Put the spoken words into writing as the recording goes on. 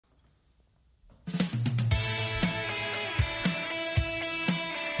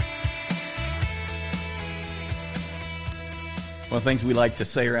One of the things we like to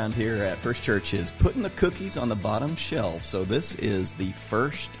say around here at First Church is putting the cookies on the bottom shelf. So this is the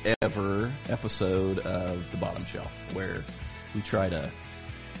first ever episode of The Bottom Shelf, where we try to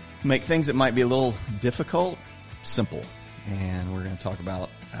make things that might be a little difficult, simple. And we're going to talk about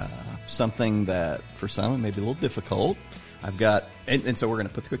something that for some may be a little difficult. I've got, and so we're going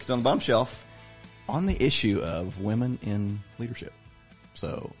to put the cookies on the bottom shelf on the issue of women in leadership.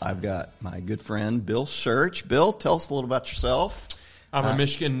 So I've got my good friend Bill Search. Bill, tell us a little about yourself. I'm a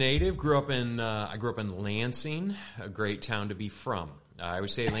Michigan native. I grew up in Lansing, a great town to be from. I would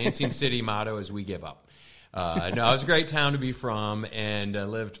say Lansing City motto is "We give up." No, it was a great town to be from, and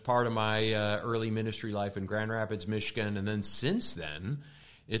lived part of my early ministry life in Grand Rapids, Michigan, and then since then,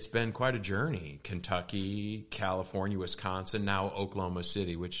 it's been quite a journey. Kentucky, California, Wisconsin, now Oklahoma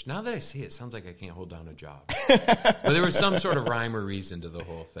City, which now that I see it, sounds like I can't hold down a job. But there was some sort of rhyme or reason to the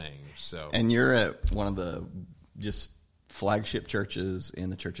whole thing. So, and you're at one of the just flagship churches in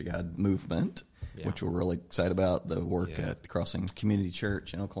the Church of God movement, which we're really excited about, the work at the Crossings Community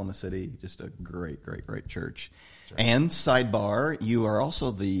Church in Oklahoma City. Just a great, great, great church. Right. And sidebar, you are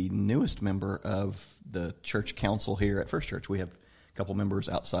also the newest member of the church council here at First Church. We have couple members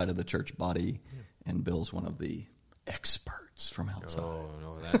outside of the church body, and Bill's one of the experts from outside. Oh,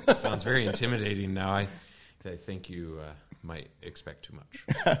 no, that sounds very intimidating now. I think you might expect too much.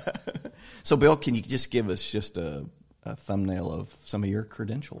 So, Bill, can you just give us just a thumbnail of some of your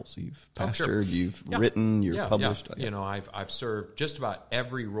credentials? You've pastored, sure. You've written, you've published. Yeah. You know, I've served just about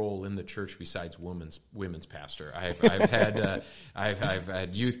every role in the church besides women's pastor. I've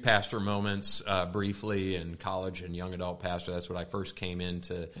had youth pastor moments briefly in college and young adult pastor. That's when I first came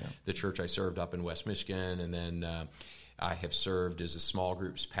into the church. I served up in West Michigan, and then I have served as a small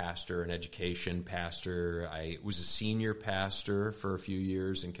groups pastor, an education pastor. I was a senior pastor for a few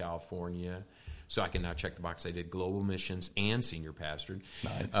years in California. So I can now check the box. I did global missions and senior pastored.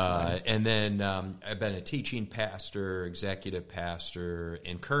 Nice. And then I've been a teaching pastor, executive pastor,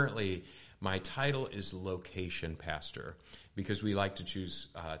 and currently my title is location pastor, because we like to choose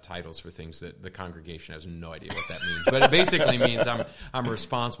titles for things that the congregation has no idea what that means. But it basically means I'm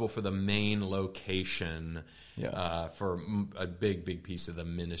responsible for the main location for a big piece of the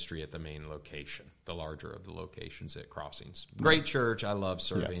ministry at the main location, the larger of the locations at Crossings. Great church. I love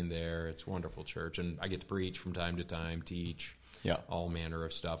serving there. It's a wonderful church, and I get to preach from time to time, teach all manner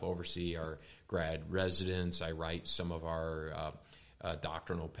of stuff, oversee our grad residents. I write some of our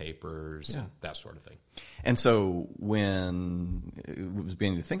doctrinal papers, that sort of thing. And so when it was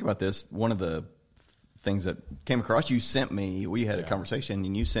beginning to think about this, one of the things that came across, we had a conversation,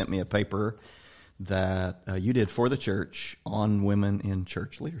 and you sent me a paper that you did for the church on women in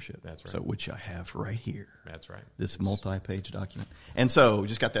church leadership. That's right. So, which I have right here. That's right. This multi-page document. And so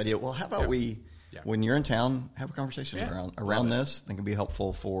just got the idea, well, how about we, when you're in town, have a conversation around this. I think it'd be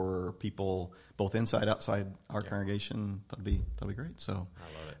helpful for people both inside, outside our congregation. That'd be great. So, I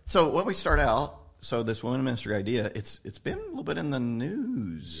love it. So when we start out, so this women ministry idea, it's been a little bit in the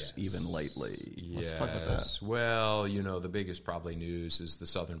news even lately. Let's talk about that. Well, you know, the biggest probably news is the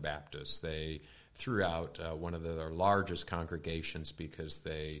Southern Baptists. They threw out one of their largest congregations because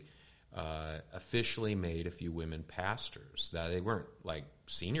they officially made a few women pastors. Now, they weren't like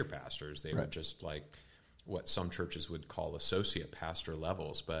senior pastors. They were just like what some churches would call associate pastor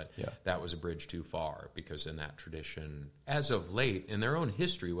levels, but that was a bridge too far, because in that tradition, as of late, in their own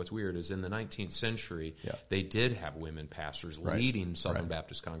history, what's weird is in the 19th century, they did have women pastors leading Southern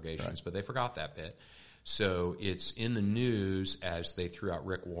Baptist congregations, but they forgot that bit. So it's in the news as they threw out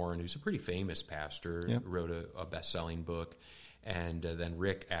Rick Warren, who's a pretty famous pastor, wrote a best-selling book. And then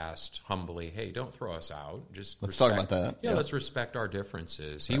Rick asked humbly, hey, don't throw us out. Let's talk about that. Yeah, let's respect our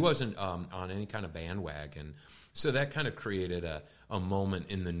differences. He wasn't on any kind of bandwagon. So that kind of created a moment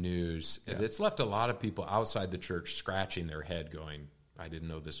in the news. It's left a lot of people outside the church scratching their head going, I didn't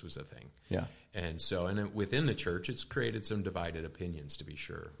know this was a thing. Yeah. And so within the church, it's created some divided opinions, to be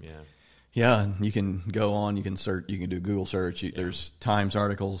sure. Yeah. Yeah, and you can go on, you can search, you can do Google search. There's Times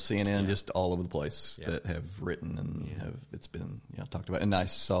articles, CNN, just all over the place that have written and it's been talked about. And I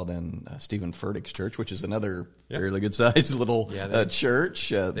saw then Stephen Furtick's church, which is another fairly good sized little church.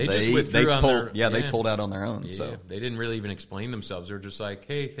 They pulled out on their own. Yeah, so they didn't really even explain themselves. They're just like,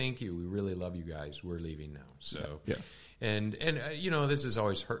 hey, thank you, we really love you guys. We're leaving now. So and you know, this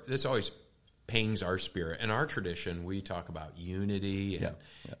always pains our spirit. In our tradition, we talk about unity,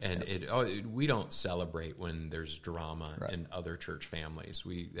 we don't celebrate when there's drama in other church families.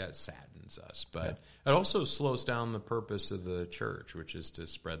 That saddens us, but it also slows down the purpose of the church, which is to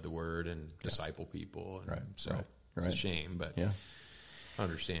spread the word and disciple people. And it's a shame, but I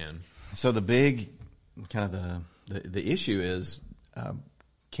understand. So the big kind of the issue is,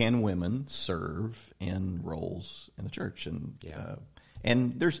 can women serve in roles in the church?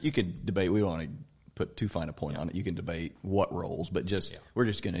 And you could debate. We don't want to put too fine a point on it. You can debate what roles, but we're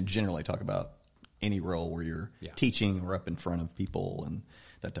just going to generally talk about any role where you're teaching or up in front of people and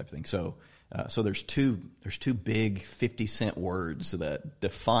that type of thing. So there's two big 50-cent words that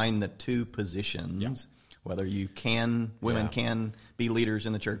define the two positions. Whether women can be leaders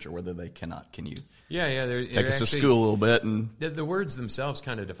in the church or whether they cannot. Can you take us to school a little bit? And the words themselves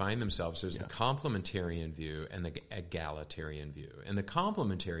kind of define themselves. There's the complementarian view and the egalitarian view. And the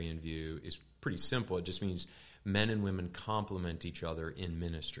complementarian view is pretty simple. It just means men and women complement each other in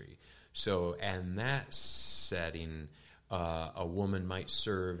ministry. So in that setting, a woman might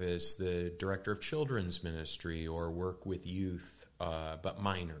serve as the director of children's ministry or work with youth, but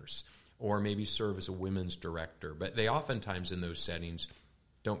minors, or maybe serve as a women's director. But they oftentimes in those settings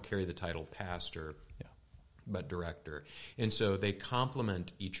don't carry the title pastor, but director. And so they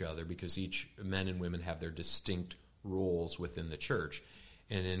complement each other because each men and women have their distinct roles within the church.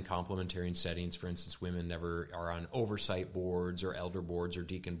 And in complementarian settings, for instance, women never are on oversight boards or elder boards or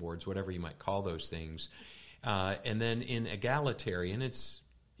deacon boards, whatever you might call those things. And then in egalitarian, it's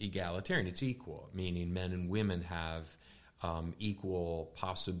equal, meaning men and women have equal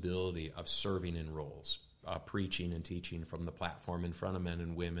possibility of serving in roles, preaching and teaching from the platform in front of men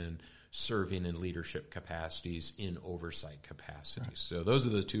and women, serving in leadership capacities, in oversight capacities. Right. So those are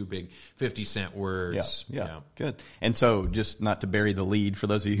the two big 50-cent words. Yeah, good. And so just not to bury the lead, for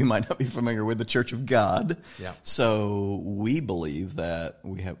those of you who might not be familiar with the Church of God, so we believe that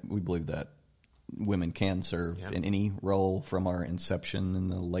women can serve in any role from our inception in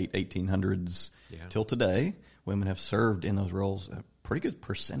the late 1800s till today. Women have served in those roles. A pretty good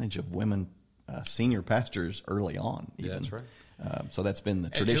percentage of women senior pastors early on, even. Yeah, that's right. So that's been the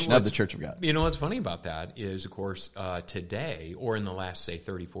tradition of the Church of God. You know what's funny about that is, of course, today, or in the last, say,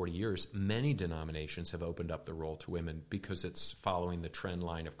 30, 40 years, many denominations have opened up the role to women because it's following the trend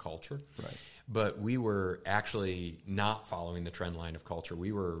line of culture. Right. But we were actually not following the trend line of culture.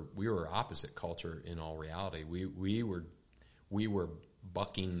 We were opposite culture in all reality. We were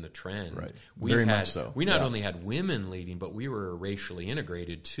bucking the trend. Right. Very much so. We not only had women leading, but we were racially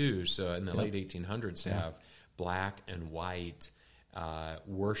integrated too. So in the late 1800s, to have black and white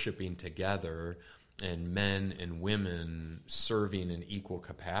worshiping together, and men and women serving in equal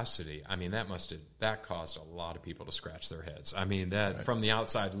capacity. I mean, that caused a lot of people to scratch their heads. I mean, from the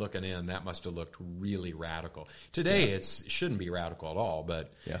outside looking in, that must have looked really radical. Today, it shouldn't be radical at all,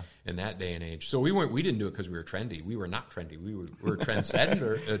 but in that day and age. So we didn't do it because we were trendy. We were not trendy. We were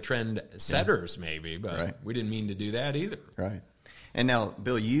trendsetters maybe, but we didn't mean to do that either. Right. And now,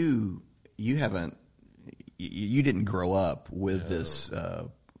 Bill, you didn't grow up with this.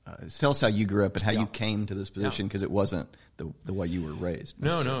 Tell us how you grew up and how you came to this position, because it wasn't the way you were raised.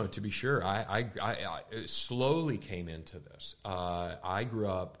 No, to be sure. I slowly came into this. I grew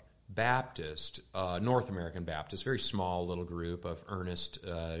up Baptist, North American Baptist, very small little group of earnest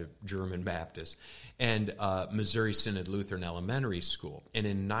German Baptists, and Missouri Synod Lutheran Elementary School. And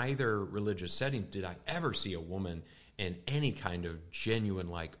in neither religious setting did I ever see a woman in any kind of genuine,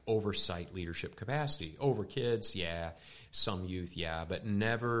 oversight leadership capacity. Over kids, some youth, but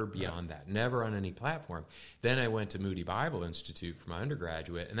never beyond that, never on any platform. Then I went to Moody Bible Institute for my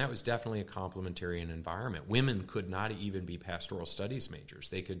undergraduate, and that was definitely a complementarian environment. Women could not even be pastoral studies majors.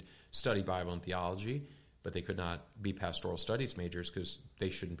 They could study Bible and theology, but they could not be pastoral studies majors because they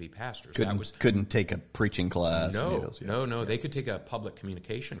shouldn't be pastors. Couldn't take a preaching class. No. They could take a public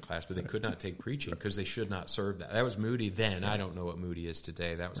communication class, but they could not take preaching because they should not serve that. That was Moody then. I don't know what Moody is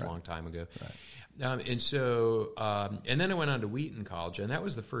today. That was a long time ago. Right. And then I went on to Wheaton College, and that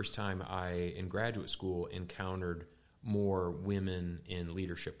was the first time I, in graduate school, encountered more women in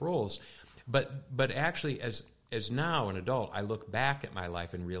leadership roles. But actually, as now an adult, I look back at my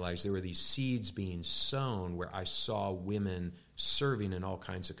life and realize there were these seeds being sown where I saw women serving in all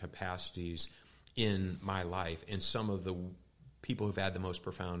kinds of capacities in my life. And some of the people who've had the most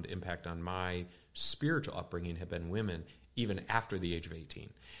profound impact on my spiritual upbringing have been women, even after the age of 18.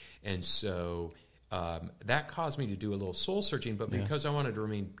 And so that caused me to do a little soul searching, but because I wanted to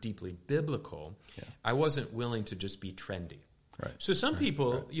remain deeply biblical, I wasn't willing to just be trendy. Right. So some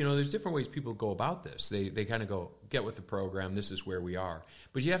people, there's different ways people go about this. They kind of go, get with the program, this is where we are.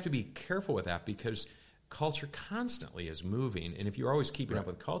 But you have to be careful with that because culture constantly is moving, and if you're always keeping up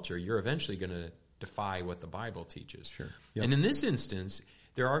with culture, you're eventually going to defy what the Bible teaches. Sure. Yep. And in this instance,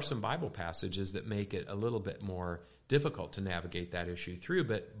 there are some Bible passages that make it a little bit more difficult to navigate that issue through,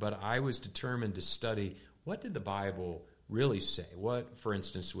 but I was determined to study what did the Bible really say? What, for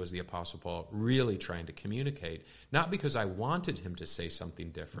instance, was the Apostle Paul really trying to communicate? Not because I wanted him to say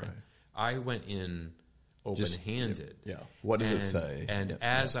something different. Right. I went in open-handed. What does it say? And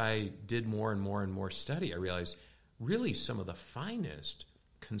as I did more and more and more study, I realized really some of the finest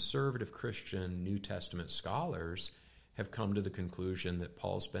conservative Christian New Testament scholars have come to the conclusion that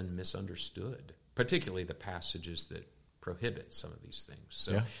Paul's been misunderstood, particularly the passages that prohibit some of these things.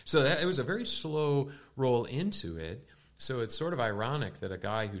 So that, it was a very slow roll into it. So it's sort of ironic that a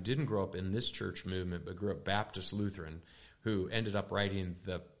guy who didn't grow up in this church movement but grew up Baptist Lutheran, who ended up writing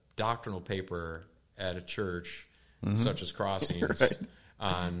the doctrinal paper at a church such as Crossings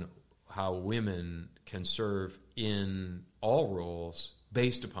on how women can serve in all roles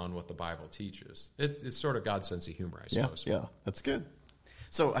based upon what the Bible teaches. It's sort of God's sense of humor, I suppose. Yeah, that's good.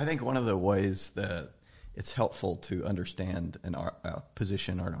 So I think one of the ways that it's helpful to understand a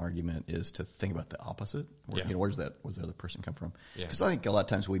position or an argument is to think about the opposite. Where's the other person come from? Because I think a lot of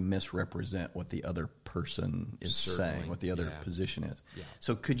times we misrepresent what the other person is saying, what the other position is.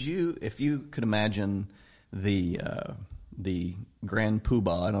 So if you could imagine the Grand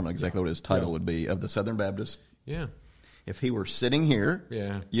Poobah, I don't know exactly what his title would be, of the Southern Baptist. If he were sitting here,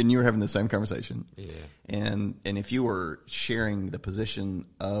 and you were having the same conversation, and if you were sharing the position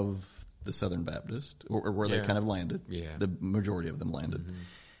of the Southern Baptist, or where they kind of landed, the majority of them landed,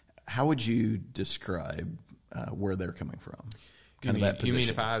 how would you describe where they're coming from? You mean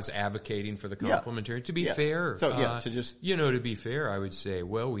if I was advocating for the complementarian? To be fair, to be fair, I would say,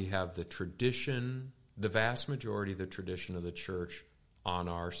 well, we have the tradition, the vast majority of the tradition of the church on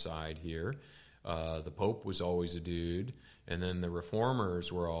our side here. The Pope was always a dude, and then the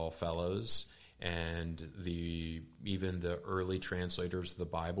Reformers were all fellows, and even the early translators of the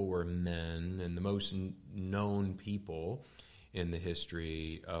Bible were men, and the most known people in the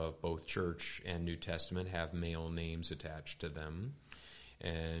history of both Church and New Testament have male names attached to them.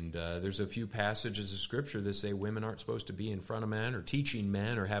 And there's a few passages of Scripture that say women aren't supposed to be in front of men or teaching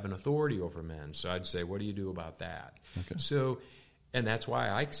men or having authority over men. So I'd say, what do you do about that? And that's why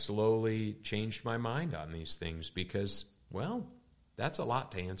I slowly changed my mind on these things because, well, that's a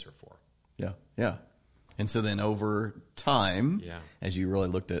lot to answer for. Yeah. And so then over time, as you really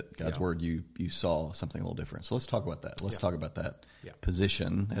looked at God's Word, you saw something a little different. So let's talk about that. Let's talk about that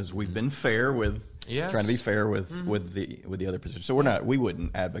position, as we've been fair with, trying to be fair with the other position. So we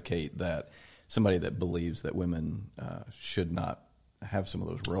wouldn't advocate that somebody that believes that women should not have some of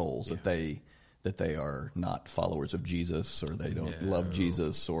those roles, that they are not followers of Jesus, or they don't love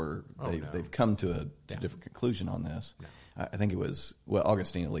Jesus, or they've come to a different conclusion on this. I think it was,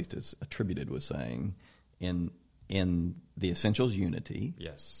 Augustine at least is attributed with saying, in the essentials, unity,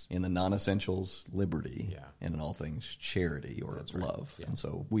 in the non-essentials, liberty, and in all things, charity or love. And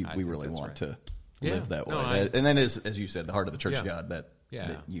so we really want to live that way. And then, as you said, the heart of the Church of God, that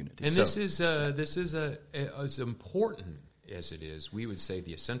unity. And this is as important as it is. We would say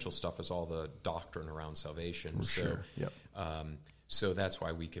the essential stuff is all the doctrine around salvation. So that's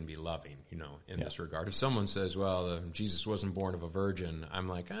why we can be loving, in this regard. If someone says, well, Jesus wasn't born of a virgin, I'm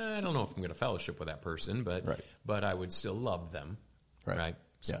like, I don't know if I'm going to fellowship with that person, but I would still love them. Right?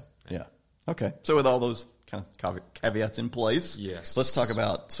 So, Okay. So with all those kind of caveats in place, let's talk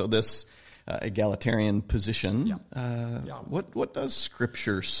about, this egalitarian position. What does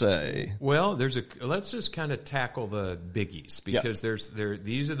Scripture say? Well, let's just kind of tackle the biggies, because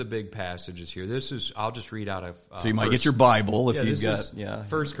these are the big passages here. I'll just read out of so you might get your Bible if you've got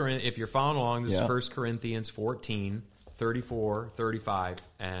if you're following along. This is 1 Corinthians 14, 34, 35,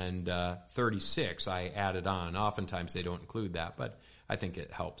 and 36. I added on. Oftentimes they don't include that, but I think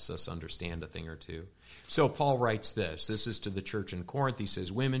it helps us understand a thing or two. So Paul writes this. This is to the church in Corinth. He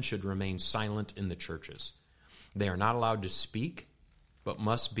says, women should remain silent in the churches. They are not allowed to speak, but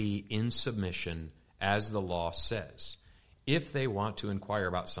must be in submission, as the law says. If they want to inquire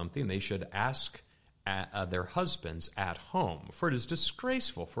about something, they should ask their husbands at home, for it is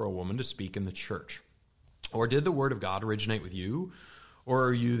disgraceful for a woman to speak in the church. Or did the word of God originate with you, or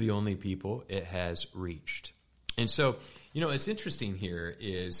are you the only people it has reached? And so, it's interesting here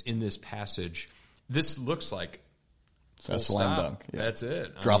is in this passage, this looks like a slam dunk. That's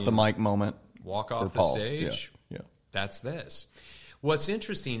it. Drop the mic moment. Walk off the stage. That's this. What's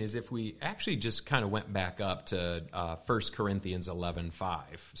interesting is if we actually just kind of went back up to 1 Corinthians 11:5.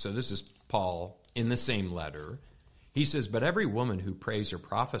 So this is Paul in the same letter. He says, but every woman who prays or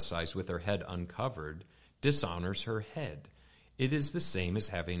prophesies with her head uncovered dishonors her head. It is the same as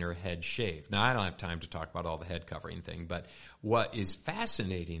having her head shaved. Now, I don't have time to talk about all the head covering thing, but what is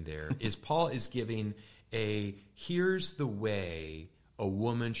fascinating there is Paul is giving here's the way a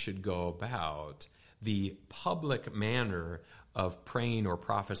woman should go about the public manner of praying or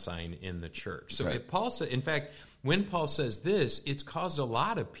prophesying in the church. So Right. if Paul said, in fact, when Paul says this, it's caused a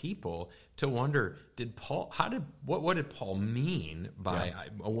lot of people to wonder, what did Paul mean by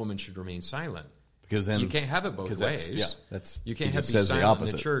a woman should remain silent? Because then You can't have it both ways. You can't be silent in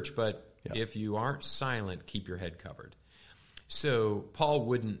the church, but if you aren't silent, keep your head covered. So Paul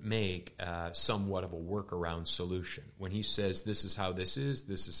wouldn't make somewhat of a workaround solution. When he says this is how this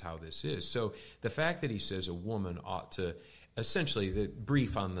is how this is. So the fact that he says a woman ought to, essentially the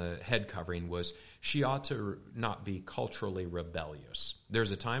brief on the head covering was she ought to not be culturally rebellious.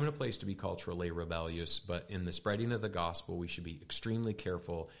 There's a time and a place to be culturally rebellious, but in the spreading of the gospel, we should be extremely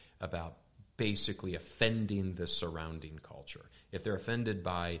careful about basically offending the surrounding culture. If they're offended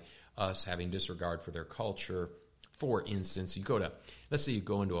by us having disregard for their culture, for instance, let's say you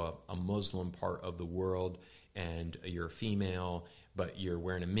go into a Muslim part of the world and you're female, but you're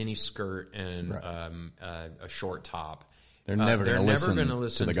wearing a mini skirt and a short top. They're never going to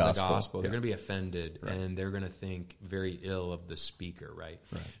listen to the gospel. Yeah. They're going to be offended, and they're going to think very ill of the speaker, right?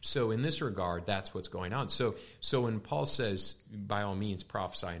 So in this regard, that's what's going on. So when Paul says, by all means,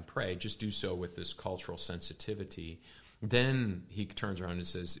 prophesy and pray, just do so with this cultural sensitivity, then he turns around and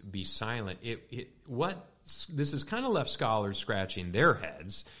says, be silent. This has kind of left scholars scratching their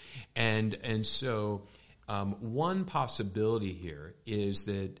heads, and so one possibility here is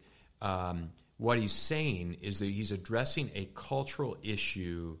that what he's saying is that he's addressing a cultural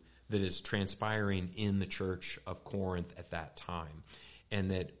issue that is transpiring in the church of Corinth at that time, and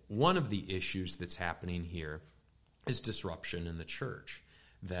that one of the issues that's happening here is disruption in the church.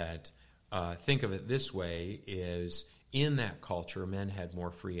 That think of it this way: is in that culture, men had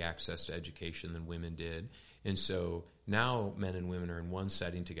more free access to education than women did. And so now men and women are in one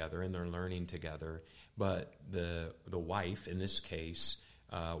setting together and they're learning together. But the wife, in this case,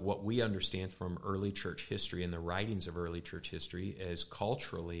 what we understand from early church history and the writings of early church history is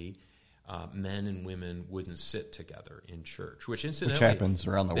culturally, men and women wouldn't sit together in church, which incidentally happens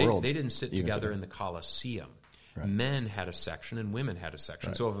around the world. They didn't sit together in the Colosseum. Right. Men had a section and women had a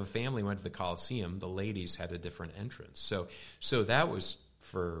section. Right. So if a family went to the Colosseum, the ladies had a different entrance. So that was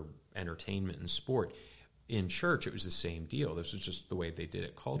for entertainment and sport. In church, it was the same deal. This was just the way they did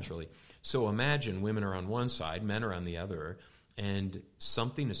it culturally. Yeah. So imagine women are on one side, men are on the other, and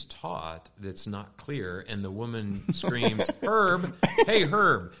something is taught that's not clear, and the woman screams, Herb, hey,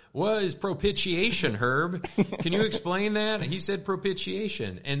 Herb, what is propitiation, Herb? Can you explain that? He said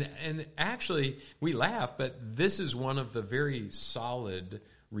propitiation. And actually, we laugh, but this is one of the very solid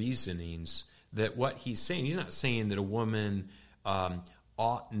reasonings that what he's saying, he's not saying that a woman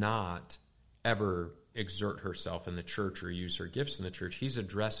ought not ever exert herself in the church or use her gifts in the church. He's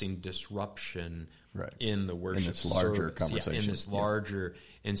addressing disruption in the worship in this larger service. conversation. Yeah, in this larger,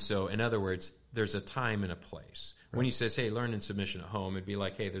 and so in other words, there's a time and a place. Right. When he says, hey, learn in submission at home, it'd be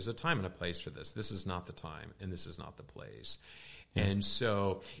like, hey, there's a time and a place for this. This is not the time, and this is not the place. Yeah. And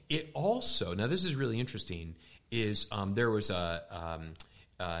so it also, now this is really interesting, is there was a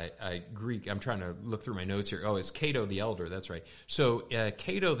Greek, I'm trying to look through my notes here. Oh, it's Cato the Elder, that's right. So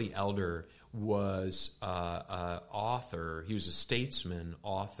Cato the Elder was an author. He was a statesman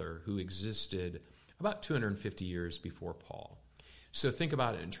author who existed about 250 years before Paul. So think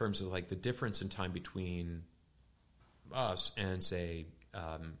about it in terms of like the difference in time between us and, say,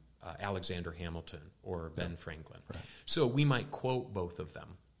 Alexander Hamilton or Ben Franklin. Right. So we might quote both of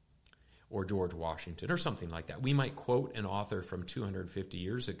them, or George Washington, or something like that. We might quote an author from 250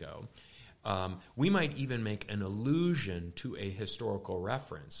 years ago. We might even make an allusion to a historical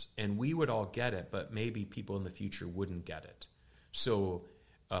reference, and we would all get it, but maybe people in the future wouldn't get it. So,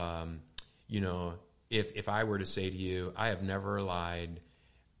 if I were to say to you, I have never lied,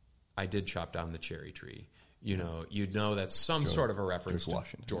 I did chop down the cherry tree, you'd know that's some sort of a reference to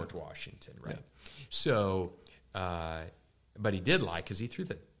George Washington, right? Yeah. So, but he did lie because he threw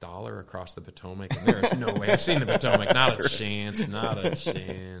the dollar across the Potomac, and there's no way. I've seen the Potomac, not a chance, not a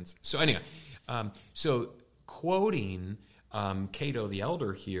chance. So anyway, so quoting Cato the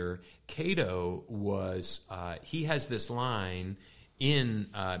Elder here, Cato was he has this line in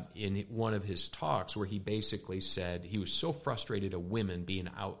one of his talks where he basically said he was so frustrated at women being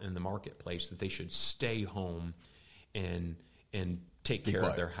out in the marketplace that they should stay home and take care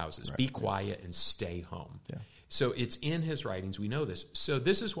of their houses. Right. Be quiet and stay home. Yeah. So it's in his writings. We know this. So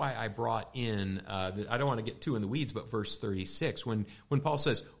this is why I brought in, I don't want to get too in the weeds, but verse 36, when Paul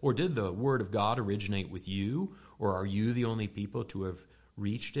says, or did the word of God originate with you, or are you the only people to have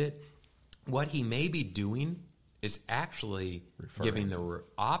reached it? What he may be doing is actually giving the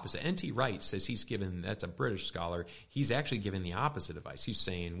opposite. N.T. Wright says that's a British scholar, he's actually giving the opposite advice. He's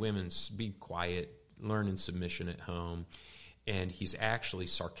saying, women, be quiet, learn in submission at home. And he's actually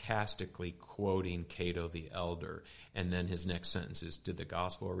sarcastically quoting Cato the Elder. And then his next sentence is, did the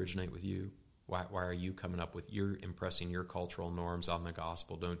gospel originate with you? Why are you coming up with impressing your cultural norms on the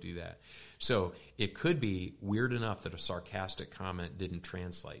gospel? Don't do that. So it could be weird enough that a sarcastic comment didn't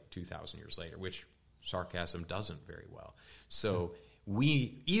translate 2,000 years later, which sarcasm doesn't very well. So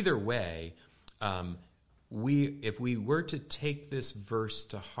either way, if we were to take this verse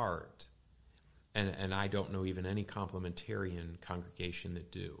to heart, and I don't know even any complementarian congregation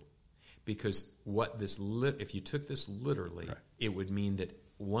that do, because if you took this literally, right, it would mean that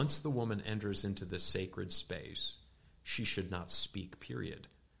once the woman enters into the sacred space, she should not speak, period.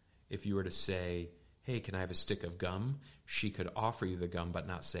 If you were to say, hey, can I have a stick of gum? She could offer you the gum but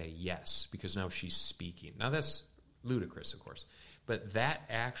not say yes, because now she's speaking. Now that's ludicrous, of course. But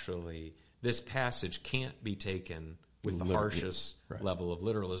this passage can't be taken with the harshest level of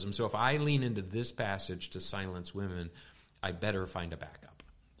literalism. So if I lean into this passage to silence women, I better find a backup.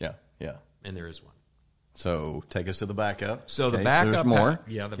 Yeah, yeah. And there is one. So take us to the backup. So the backup,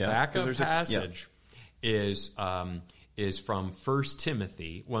 backup passage is from 1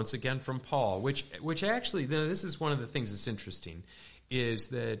 Timothy, once again from Paul, which actually, this is one of the things that's interesting, is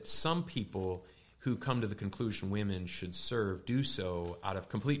that some people who come to the conclusion women should serve do so out of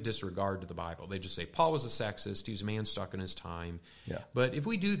complete disregard to the Bible. They just say, Paul was a sexist, he was a man stuck in his time. Yeah. But if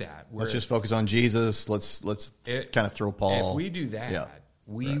we do that... Let's just focus on Jesus, let's kind of throw Paul... If we do that...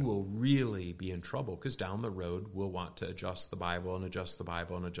 We will really be in trouble, because down the road we'll want to adjust the Bible and adjust the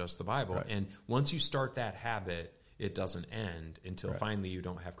Bible and adjust the Bible. Right. And once you start that habit, it doesn't end until finally you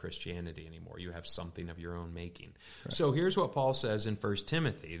don't have Christianity anymore. You have something of your own making. Right. So here's what Paul says in 1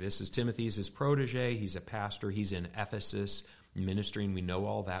 Timothy. Timothy's his protege. He's a pastor. He's in Ephesus ministering. We know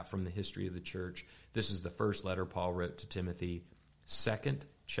all that from the history of the church. This is the first letter Paul wrote to Timothy. 2nd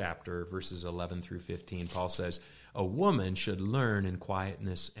chapter, verses 11 through 15, Paul says, a woman should learn in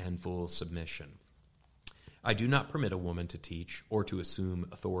quietness and full submission. I do not permit a woman to teach or to assume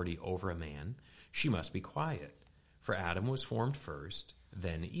authority over a man. She must be quiet. For Adam was formed first,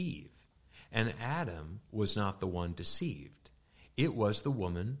 then Eve. And Adam was not the one deceived. It was the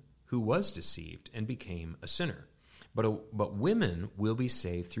woman who was deceived and became a sinner. But women will be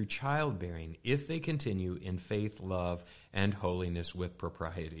saved through childbearing if they continue in faith, love, and holiness with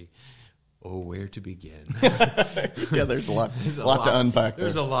propriety. Oh, where to begin? Yeah, there's a lot to unpack there.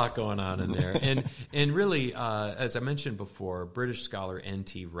 There's a lot going on in there. And really, as I mentioned before, British scholar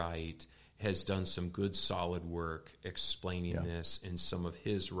N.T. Wright has done some good, solid work explaining this in some of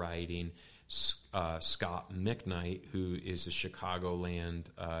his writing. Scott McKnight, who is a Chicagoland,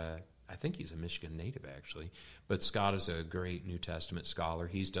 I think he's a Michigan native, actually. But Scott is a great New Testament scholar.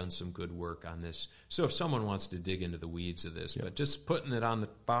 He's done some good work on this. So if someone wants to dig into the weeds of this, but just putting it on the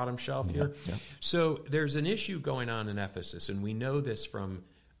bottom shelf here. Yeah. So there's an issue going on in Ephesus, and we know this from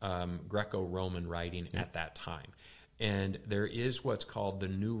Greco-Roman writing at that time. And there is what's called the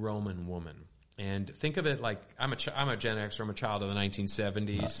New Roman Woman. And think of it like I'm a Gen Xer. I'm a child of the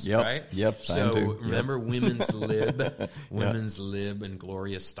 1970s, right? Yep. So remember Women's Lib, Lib, and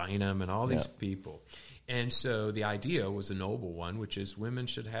Gloria Steinem, and all these people. And so the idea was a noble one, which is women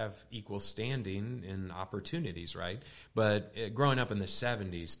should have equal standing and opportunities, right? But growing up in the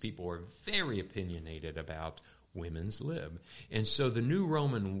 70s, people were very opinionated about Women's Lib. And so the New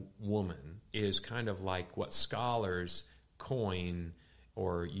Roman Woman is kind of like what scholars coin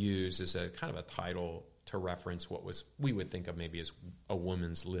or use as a kind of a title to reference what we would think of maybe as a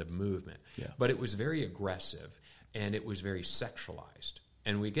woman's lib movement. Yeah. But it was very aggressive, and it was very sexualized.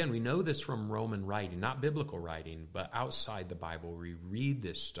 And we know this from Roman writing, not biblical writing, but outside the Bible. We read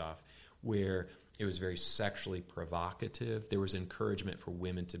this stuff where it was very sexually provocative. There was encouragement for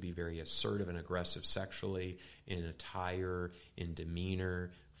women to be very assertive and aggressive sexually in attire, in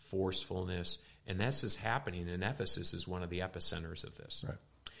demeanor, forcefulness. And this is happening in Ephesus, is one of the epicenters of this. Right.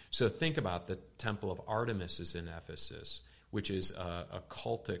 So think about the Temple of Artemis is in Ephesus, which is a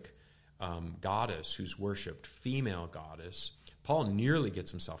cultic goddess who's worshipped, female goddess. Paul nearly gets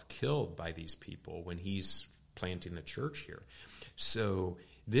himself killed by these people when he's planting the church here. So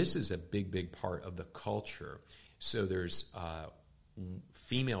this is a big, big part of the culture. So there's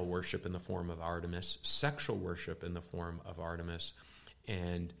female worship in the form of Artemis, sexual worship in the form of Artemis,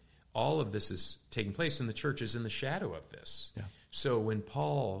 and all of this is taking place, and the church is in the shadow of this. Yeah. So when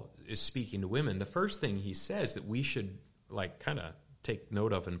Paul is speaking to women, the first thing he says that we should kind of take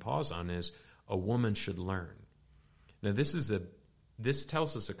note of and pause on is a woman should learn. Now this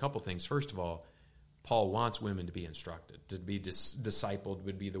tells us a couple things. First of all, Paul wants women to be instructed, to be discipled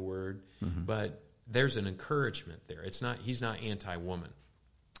would be the word, but there's an encouragement there. He's not anti-woman.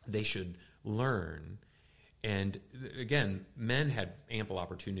 They should learn. And again, men had ample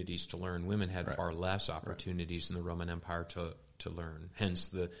opportunities to learn. Women had far less opportunities in the Roman Empire to learn. Hence,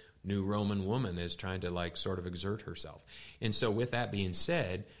 the new Roman woman is trying to sort of exert herself. And so with that being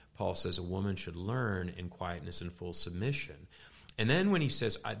said, Paul says a woman should learn in quietness and full submission. And then when he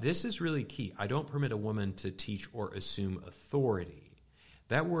says, this is really key, I don't permit a woman to teach or assume authority.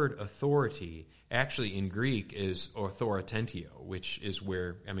 That word authority actually in Greek is authoritentio, which is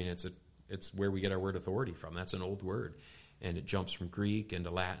where, it's where we get our word authority from. That's an old word. And it jumps from Greek into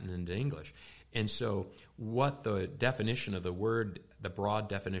Latin into English. And so what the definition of the word, the broad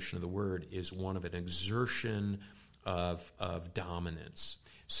definition of the word, is one of an exertion of dominance.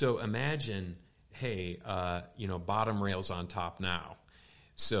 So imagine, hey, bottom rails on top now.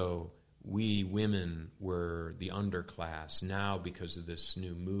 So we women were the underclass. Now, because of this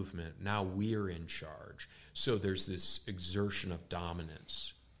new movement, now we're in charge. So there's this exertion of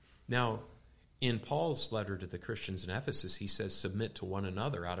dominance. Now, in Paul's letter to the Christians in Ephesus, he says, submit to one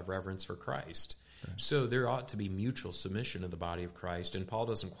another out of reverence for Christ. Right. So there ought to be mutual submission of the body of Christ. And Paul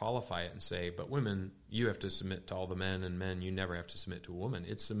doesn't qualify it and say, but women, you have to submit to all the men, and men, you never have to submit to a woman.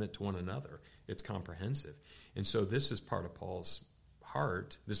 It's submit to one another. It's comprehensive. And so this is part of Paul's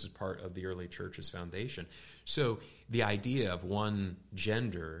heart. This is part of the early church's foundation. So the idea of one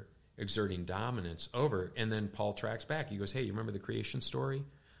gender exerting dominance over, and then Paul tracks back. He goes, hey, you remember the creation story?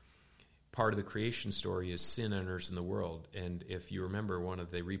 Part of the creation story is sin enters in the world. And if you remember, one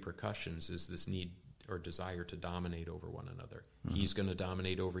of the repercussions is this need or desire to dominate over one another. Mm-hmm. He's going to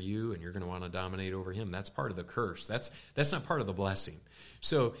dominate over you, and you're going to want to dominate over him. That's part of the curse. That's not part of the blessing.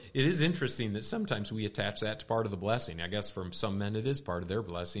 So it is interesting that sometimes we attach that to part of the blessing. I guess from some men it is part of their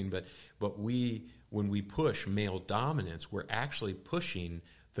blessing, but when we push male dominance, we're actually pushing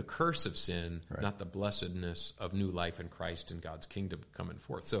the curse of sin, not the blessedness of new life in Christ and God's kingdom coming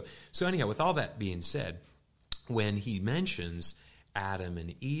forth. So anyhow, with all that being said, when he mentions Adam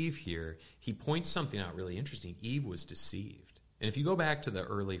and Eve here, he points something out really interesting. Eve was deceived. And if you go back to the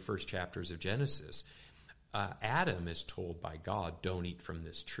early first chapters of Genesis, Adam is told by God, don't eat from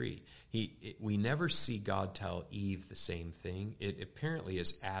this tree. We never see God tell Eve the same thing. It apparently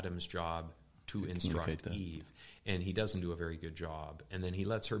is Adam's job to instruct Eve. And he doesn't do a very good job. And then he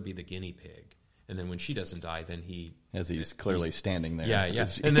lets her be the guinea pig. And then when she doesn't die, then he... As he's clearly standing there. Yeah.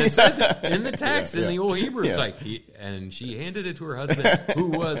 And then it says it in the text, in the old Hebrew, it's and she handed it to her husband who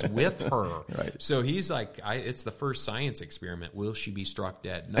was with her. Right. So he's like, it's the first science experiment. Will she be struck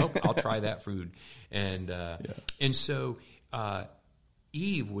dead? Nope, I'll try that food. And so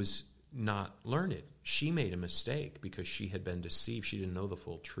Eve was not learned. She made a mistake because she had been deceived. She didn't know the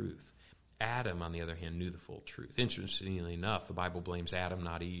full truth. Adam, on the other hand, knew the full truth. Interestingly enough, the Bible blames Adam,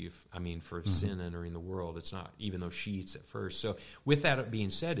 not Eve, for sin entering the world. It's not, even though she eats it first. So with that being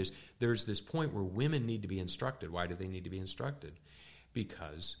said, there's this point where women need to be instructed. Why do they need to be instructed?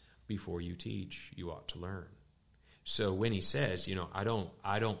 Because before you teach, you ought to learn. So when he says, I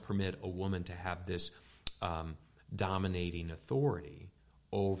don't permit a woman to have this dominating authority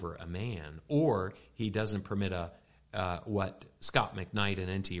over a man, or he doesn't permit what Scott McKnight and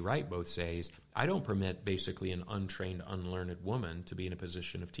N.T. Wright both say is, I don't permit basically an untrained, unlearned woman to be in a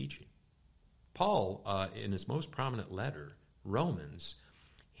position of teaching. Paul, in his most prominent letter, Romans,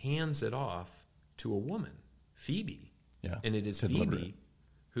 hands it off to a woman, Phoebe. Yeah, and it is Phoebe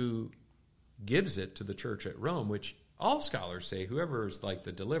who gives it to the church at Rome, which all scholars say whoever is like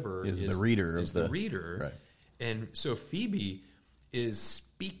the deliverer is the reader. Right. And so Phoebe is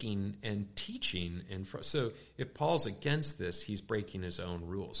speaking and teaching. So if Paul's against this, he's breaking his own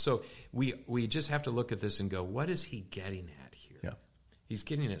rules. So we just have to look at this and go, what is he getting at here? Yeah. He's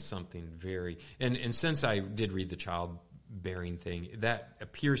getting at something very... And since I did read the childbearing thing, that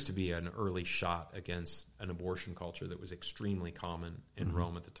appears to be an early shot against an abortion culture that was extremely common in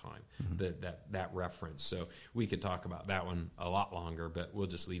Rome at the time, that reference. So we could talk about that one a lot longer, but we'll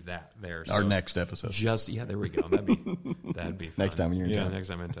just leave that there. Our next episode. There we go. That'd be fun. Next time you're in town. Next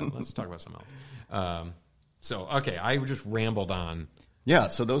time in town. Let's talk about something else. Okay, I just rambled on. Yeah,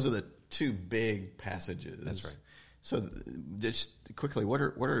 so those are the two big passages. That's right. So just quickly, what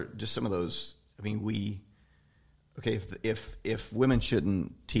are just some of those? If women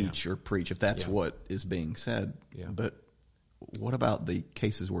shouldn't teach or preach, if that's what is being said, but what about the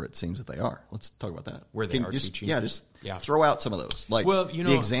cases where it seems that they are? Let's talk about that. Where they are teaching? Just throw out some of those.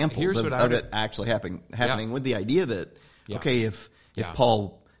 The examples of it actually happening with the idea that, if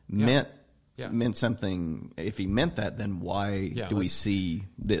Paul meant something, if he meant that, then why do we see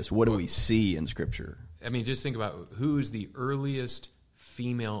this? What do we see in Scripture? Just think about who is the earliest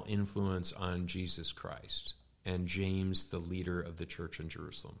female influence on Jesus Christ and James, the leader of the church in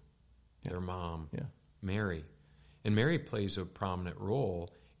Jerusalem. their mom, Yeah. Mary. And Mary plays a prominent role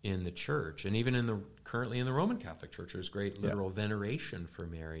in the church, and even currently in the Roman Catholic Church, there's great literal veneration for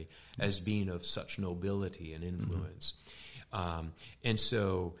Mary as being of such nobility and influence. And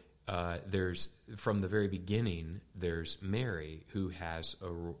so there's, from the very beginning, there's Mary who has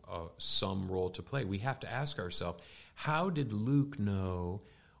some role to play. We have to ask ourselves, how did Luke know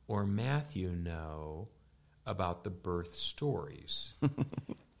or Matthew know about the birth stories?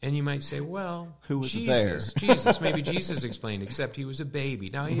 And you might say, well, who was Jesus, there? Jesus, maybe Jesus explained, except he was a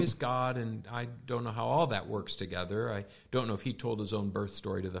baby. Now, he is God, and I don't know how all that works together. I don't know if he told his own birth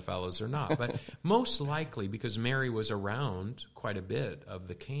story to the fellows or not. But most likely, because Mary was around quite a bit of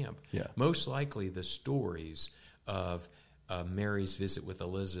the camp, most likely the stories of Mary's visit with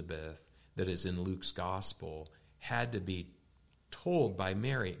Elizabeth that is in Luke's gospel had to be told by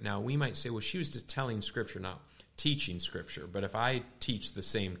Mary. Now, we might say, well, she was just telling Scripture, not teaching Scripture. But if I teach the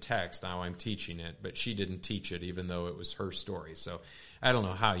same text, now I'm teaching it, but she didn't teach it even though it was her story. So I don't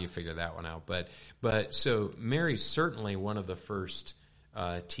know how you figure that one out. But so Mary's certainly one of the first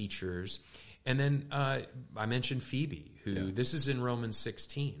teachers. And then I mentioned Phoebe, who this is in Romans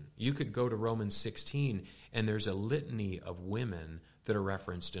 16. You could go to Romans 16, and there's a litany of women that are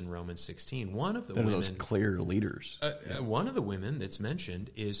referenced in Romans 16. One of the women, those clear leaders. One of the women that's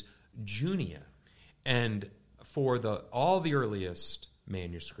mentioned is Junia. And for all the earliest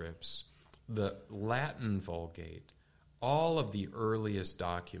manuscripts, the Latin Vulgate, all of the earliest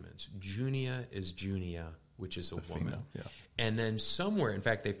documents, Junia is Junia, which is a woman. Female, yeah. And then somewhere, in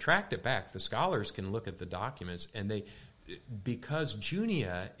fact, they've tracked it back. The scholars can look at the documents, and because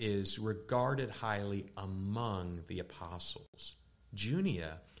Junia is regarded highly among the apostles.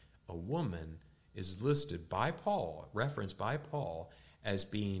 Junia, a woman, is listed by Paul, referenced by Paul, as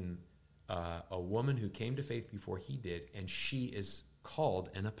being a woman who came to faith before he did, and she is called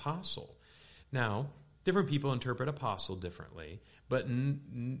an apostle. Now, different people interpret apostle differently, but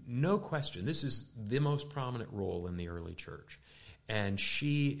no question, this is the most prominent role in the early church. And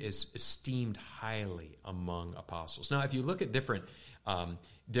she is esteemed highly among apostles. Now, if you look at different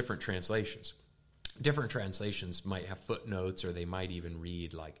translations, different translations might have footnotes, or they might even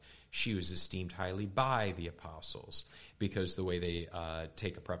read like, she was esteemed highly by the apostles, because the way they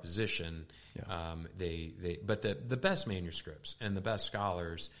take a preposition, but the best manuscripts and the best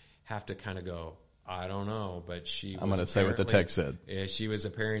scholars have to kind of go, I don't know, but I'm going to say what the text said. She was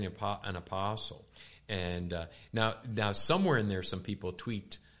apparently an apostle. And now somewhere in there, some people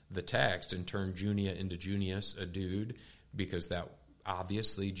tweaked the text and turned Junia into Junius, a dude, because that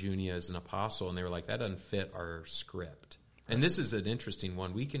obviously Junia is an apostle, and they were like, that doesn't fit our script. And this is an interesting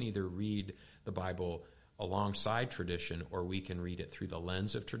one. We can either read the Bible alongside tradition, or we can read it through the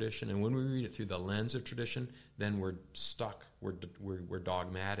lens of tradition. And when we read it through the lens of tradition, then we're stuck. We're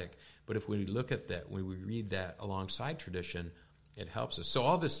dogmatic. But if we look at that, when we read that alongside tradition, it helps us. So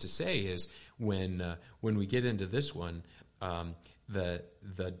all this to say is, when we get into this one,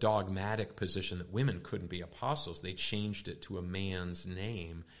 the dogmatic position that women couldn't be apostles, they changed it to a man's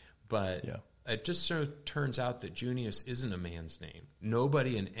name. But it just sort of turns out that Junius isn't a man's name.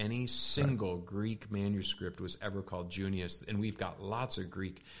 Nobody in any single Greek manuscript was ever called Junius, and we've got lots of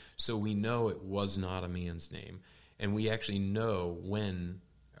Greek, so we know it was not a man's name. And we actually know when,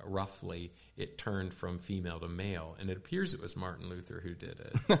 roughly, it turned from female to male, and it appears it was Martin Luther who did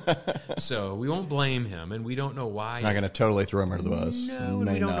it. So we won't blame him, and we don't know why. Not going to totally throw him under the bus. No,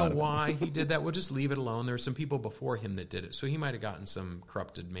 we don't know why he did that. We'll just leave it alone. There were some people before him that did it, so he might have gotten some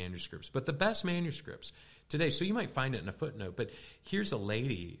corrupted manuscripts. But the best manuscripts today, so you might find it in a footnote, but here's a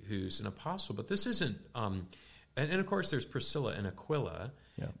lady who's an apostle, but this isn't... And of course, there's Priscilla and Aquila.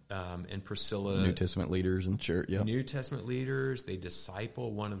 And Priscilla... New Testament leaders in the church. New Testament leaders. They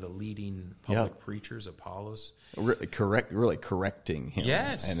disciple one of the leading public preachers, Apollos. Really correcting him.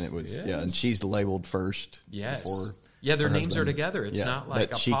 Yes. And it was, and she's labeled first. Yes. Before their names are together. It's not like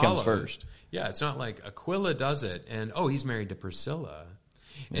but Apollo. she comes first. Yeah, it's not like Aquila does it, and, he's married to Priscilla.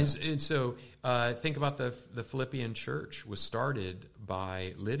 Yeah. And so think about the Philippian church was started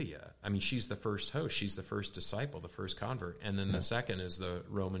by Lydia. I mean, she's the first host. She's the first disciple, the first convert. And then the second is the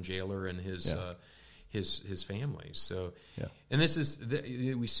Roman jailer and his family. So, and this is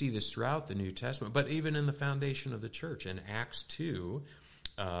we see this throughout the New Testament, but even in the foundation of the church. In Acts 2,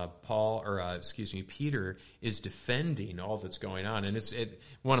 Peter is defending all that's going on, and it's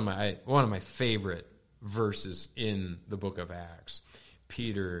one of my favorite verses in the book of Acts.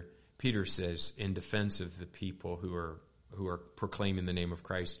 Peter says, in defense of the people who are proclaiming the name of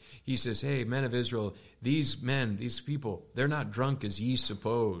Christ, he says, "Hey, men of Israel, these people, they're not drunk as ye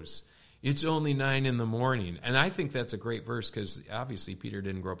suppose." It's only 9 a.m. And I think that's a great verse because obviously Peter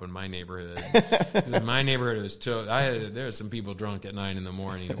didn't grow up in my neighborhood. In my neighborhood, it was there were some people drunk at 9 a.m.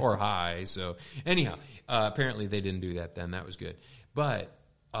 or high. So anyhow, apparently they didn't do that then. That was good. But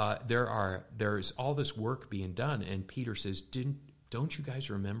there's all this work being done. And Peter says, don't you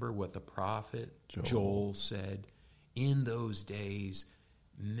guys remember what the prophet Joel said? In those days,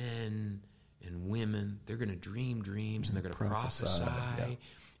 men and women, they're going to dream dreams and they're going to prophesy. Yeah.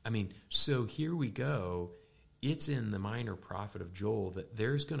 I mean, so here we go. It's in the minor prophet of Joel that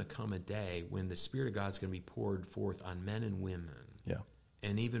there's going to come a day when the Spirit of God's going to be poured forth on men and women. Yeah.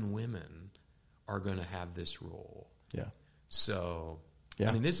 And even women are going to have this role. Yeah. So, yeah.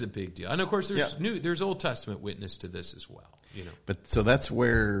 I mean, this is a big deal. And of course, there's Old Testament witness to this as well. But so that's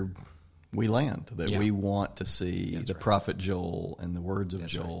where we land, that we want to see the prophet Joel and the words of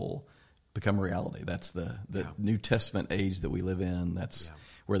Joel become a reality. That's the New Testament age that we live in. That's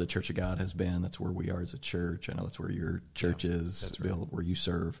where the Church of God has been. That's where we are as a church. I know that's where your church is, that's right. where you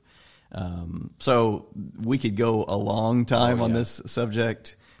serve. So we could go a long time on this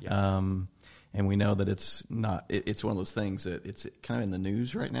subject. Yeah. And we know that it's one of those things that it's kind of in the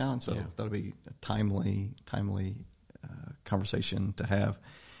news right now. And so that'll be a timely conversation to have.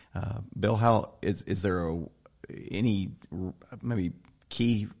 Bill, how is there any maybe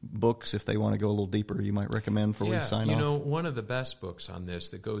key books, if they want to go a little deeper, you might recommend before we sign off? One of the best books on this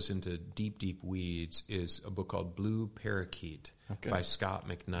that goes into deep weeds is a book called Blue Parakeet by Scott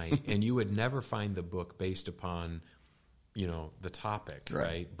McKnight. And you would never find the book based upon, the topic,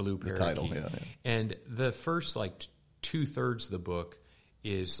 right? Blue Parakeet. The title, yeah. And the first, 2/3 of the book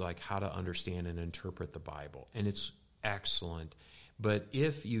is how to understand and interpret the Bible. And it's excellent. But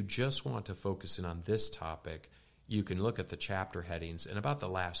if you just want to focus in on this topic, you can look at the chapter headings, and about the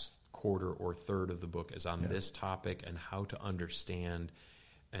last quarter or third of the book is on this topic and how to understand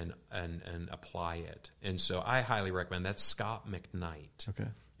and apply it. And so I highly recommend. That's Scott McKnight. Okay.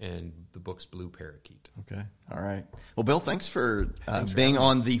 And the book's Blue Parakeet. Okay. All right. Well, Bill, thanks for being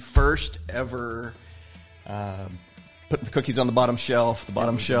on the first ever Putting the Cookies on the Bottom Shelf.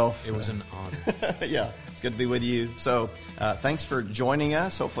 It was an honor. Yeah. It's good to be with you. So thanks for joining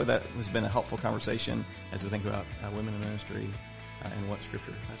us. Hopefully that has been a helpful conversation as we think about women in ministry and what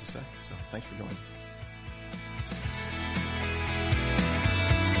Scripture has to say. So thanks for joining us.